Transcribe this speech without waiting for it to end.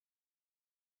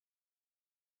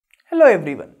Hello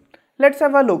everyone. Let's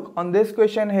have a look on this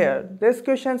question here. This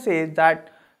question says that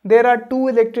there are two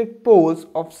electric poles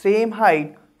of same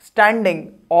height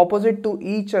standing opposite to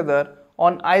each other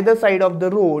on either side of the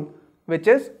road, which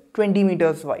is 20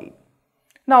 meters wide.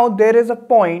 Now there is a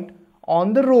point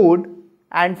on the road,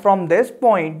 and from this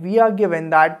point we are given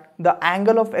that the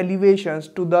angle of elevations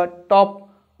to the top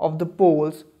of the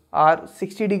poles are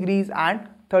 60 degrees and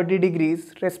 30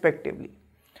 degrees respectively.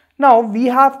 Now we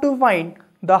have to find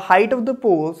the height of the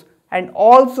poles and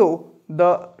also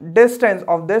the distance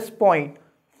of this point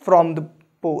from the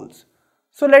poles.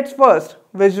 So let's first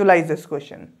visualize this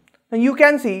question. Now you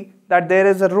can see that there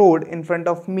is a road in front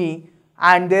of me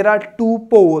and there are two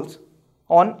poles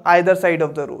on either side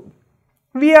of the road.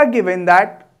 We are given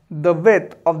that the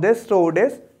width of this road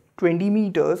is 20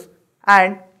 meters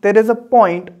and there is a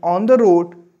point on the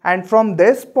road, and from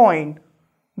this point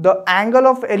the angle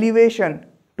of elevation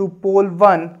to pole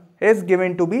 1 is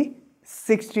given to be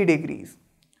 60 degrees.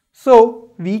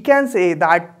 So we can say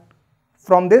that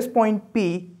from this point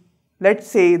P, let's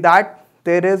say that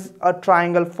there is a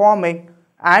triangle forming,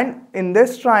 and in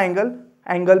this triangle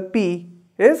angle P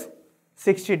is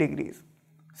 60 degrees.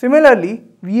 Similarly,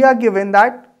 we are given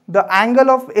that the angle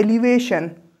of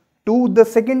elevation to the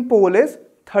second pole is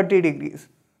 30 degrees.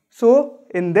 So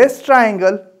in this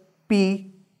triangle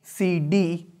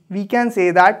PCD, we can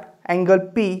say that angle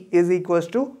P is equals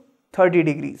to 30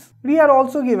 degrees. We are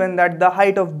also given that the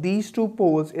height of these two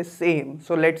poles is same.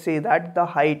 So let's say that the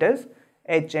height is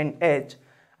h and h,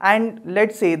 and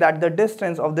let's say that the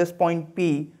distance of this point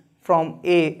P from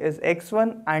A is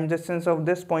x1 and distance of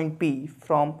this point P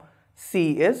from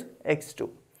C is x2.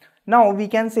 Now we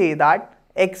can say that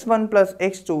x1 plus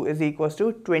x2 is equals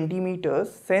to 20 meters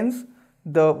since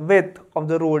the width of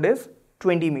the road is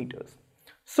 20 meters.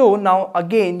 So now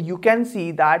again you can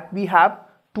see that we have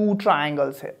two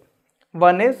triangles here.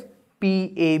 One is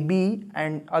PAB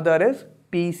and other is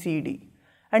PCD.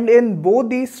 And in both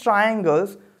these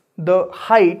triangles, the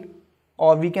height,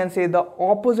 or we can say the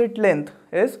opposite length,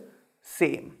 is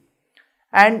same.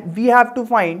 And we have to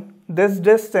find this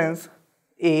distance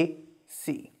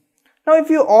AC. Now if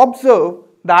you observe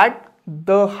that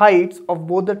the heights of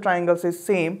both the triangles is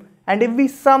same, and if we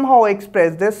somehow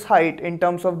express this height in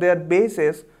terms of their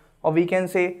bases, or we can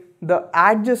say the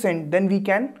adjacent, then we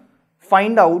can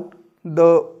find out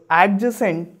the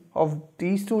adjacent of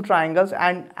these two triangles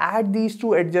and add these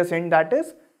two adjacent, that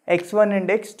is x1 and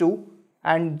x2,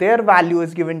 and their value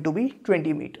is given to be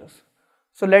 20 meters.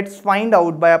 So let's find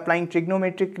out by applying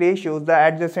trigonometric ratios the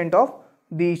adjacent of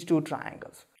these two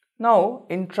triangles. Now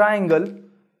in triangle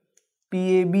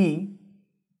PAB,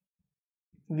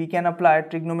 we can apply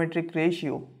trigonometric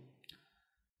ratio.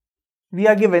 We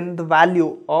are given the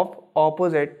value of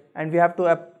opposite and we have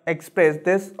to express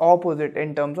this opposite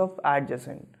in terms of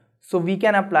adjacent. So we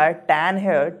can apply tan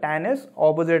here. Tan is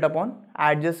opposite upon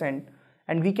adjacent,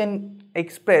 and we can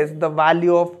express the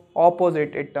value of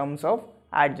opposite in terms of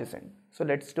adjacent. So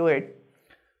let's do it.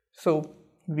 So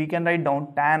we can write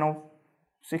down tan of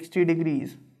 60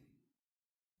 degrees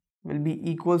will be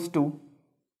equals to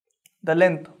the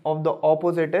length of the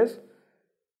opposite is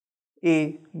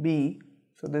AB.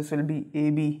 So this will be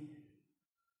AB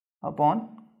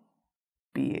upon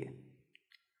PA.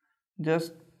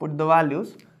 Just put the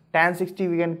values. Tan 60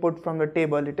 we can put from the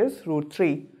table, it is root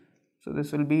 3. So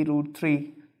this will be root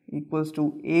 3 equals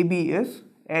to AB is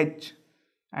h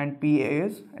and PA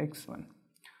is x1.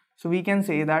 So we can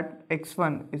say that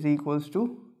x1 is equals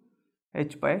to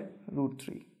h by root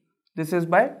 3. This is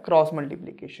by cross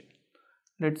multiplication.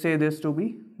 Let's say this to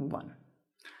be 1.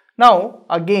 Now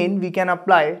again we can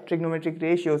apply trigonometric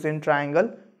ratios in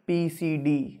triangle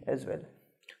PCD as well.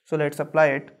 So let's apply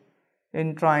it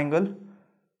in triangle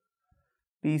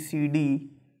PCD.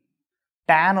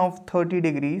 Tan of 30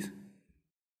 degrees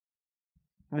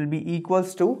will be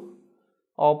equals to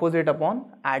opposite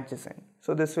upon adjacent.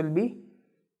 So this will be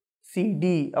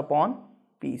CD upon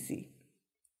PC.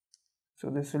 So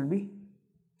this will be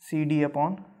CD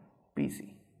upon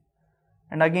PC.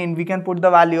 And again we can put the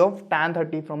value of tan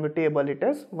 30 from the table, it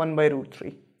is 1 by root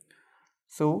 3.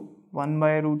 So 1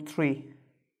 by root 3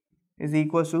 is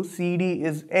equals to CD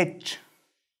is h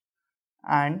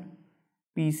and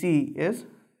PC is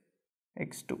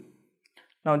x2.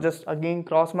 Now just again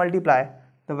cross multiply,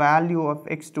 the value of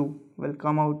x2 will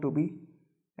come out to be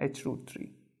h root 3.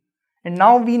 And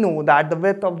now we know that the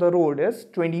width of the road is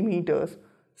 20 meters.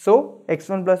 So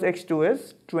x1 plus x2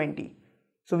 is 20.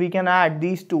 So we can add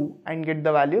these two and get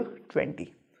the value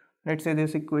 20. Let's say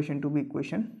this equation to be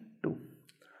equation 2.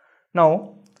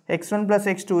 Now x1 plus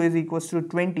x2 is equals to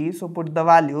 20. So put the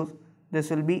values. This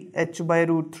will be h by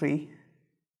root 3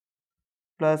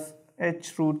 plus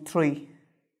h root 3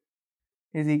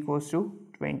 is equals to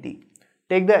 20.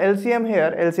 Take the LCM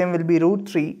here, LCM will be root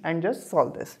 3 and just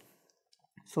solve this.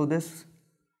 So this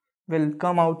will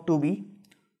come out to be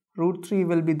root 3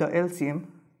 will be the LCM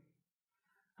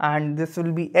and this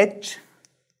will be h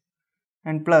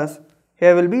and plus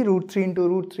here will be root 3 into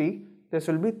root 3, this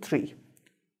will be 3.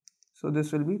 So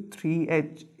this will be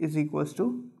 3h is equals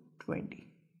to 20.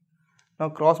 Now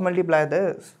cross multiply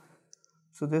this.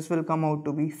 So this will come out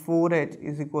to be 4h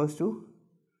is equals to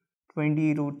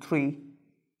 20 root 3.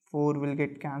 4 will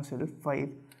get cancelled, 5,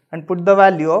 and put the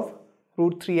value of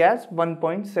root 3 as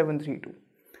 1.732.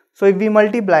 So if we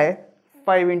multiply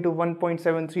 5 into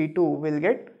 1.732, we'll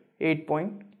get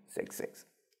 8.66.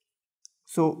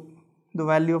 So the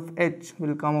value of h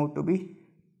will come out to be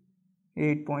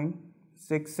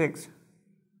 8.66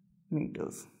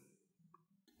 meters.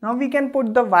 Now we can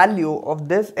put the value of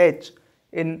this h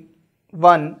in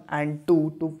 1 and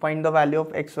 2 to find the value of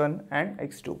x1 and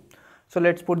x2. So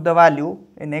let's put the value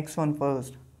in x1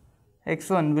 first.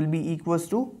 x1 will be equals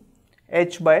to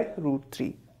h by root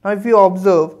 3. Now if you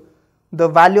observe, the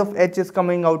value of h is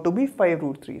coming out to be 5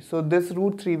 root 3. So this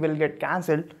root 3 will get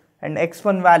cancelled and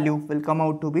x1 value will come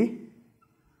out to be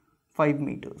 5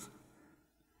 meters.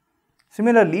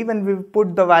 Similarly, when we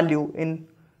put the value in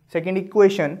second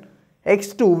equation,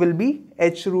 x2 will be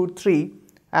h root 3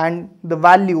 and the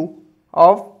value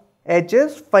of h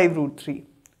is 5 root 3.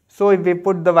 So if we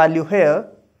put the value here,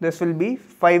 this will be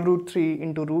 5 root 3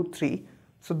 into root 3.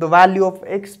 So the value of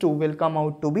x2 will come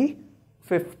out to be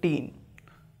 15.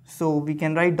 So we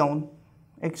can write down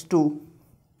x2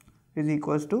 is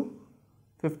equals to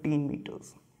 15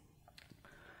 meters.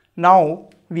 Now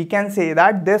we can say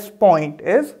that this point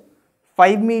is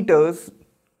 5 meters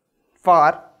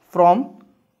far from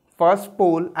first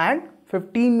pole and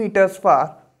 15 meters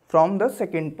far from the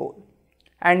second pole.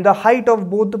 And the height of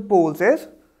both the poles is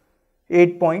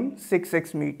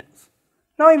 8.66 meters.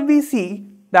 Now if we see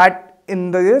that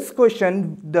in this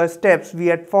question the steps we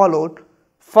had followed,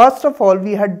 first of all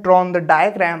we had drawn the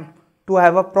diagram to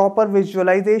have a proper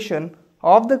visualization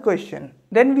of the question.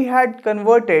 Then we had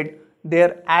converted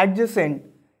their adjacent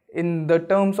in the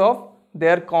terms of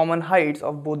their common heights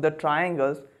of both the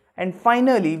triangles, and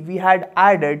finally we had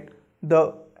added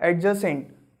the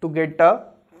adjacent to get a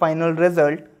final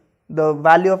result. The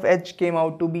value of h came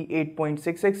out to be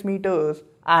 8.66 meters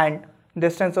and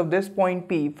distance of this point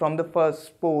P from the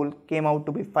first pole came out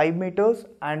to be 5 meters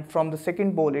and from the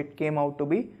second pole it came out to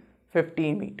be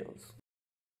 15 meters.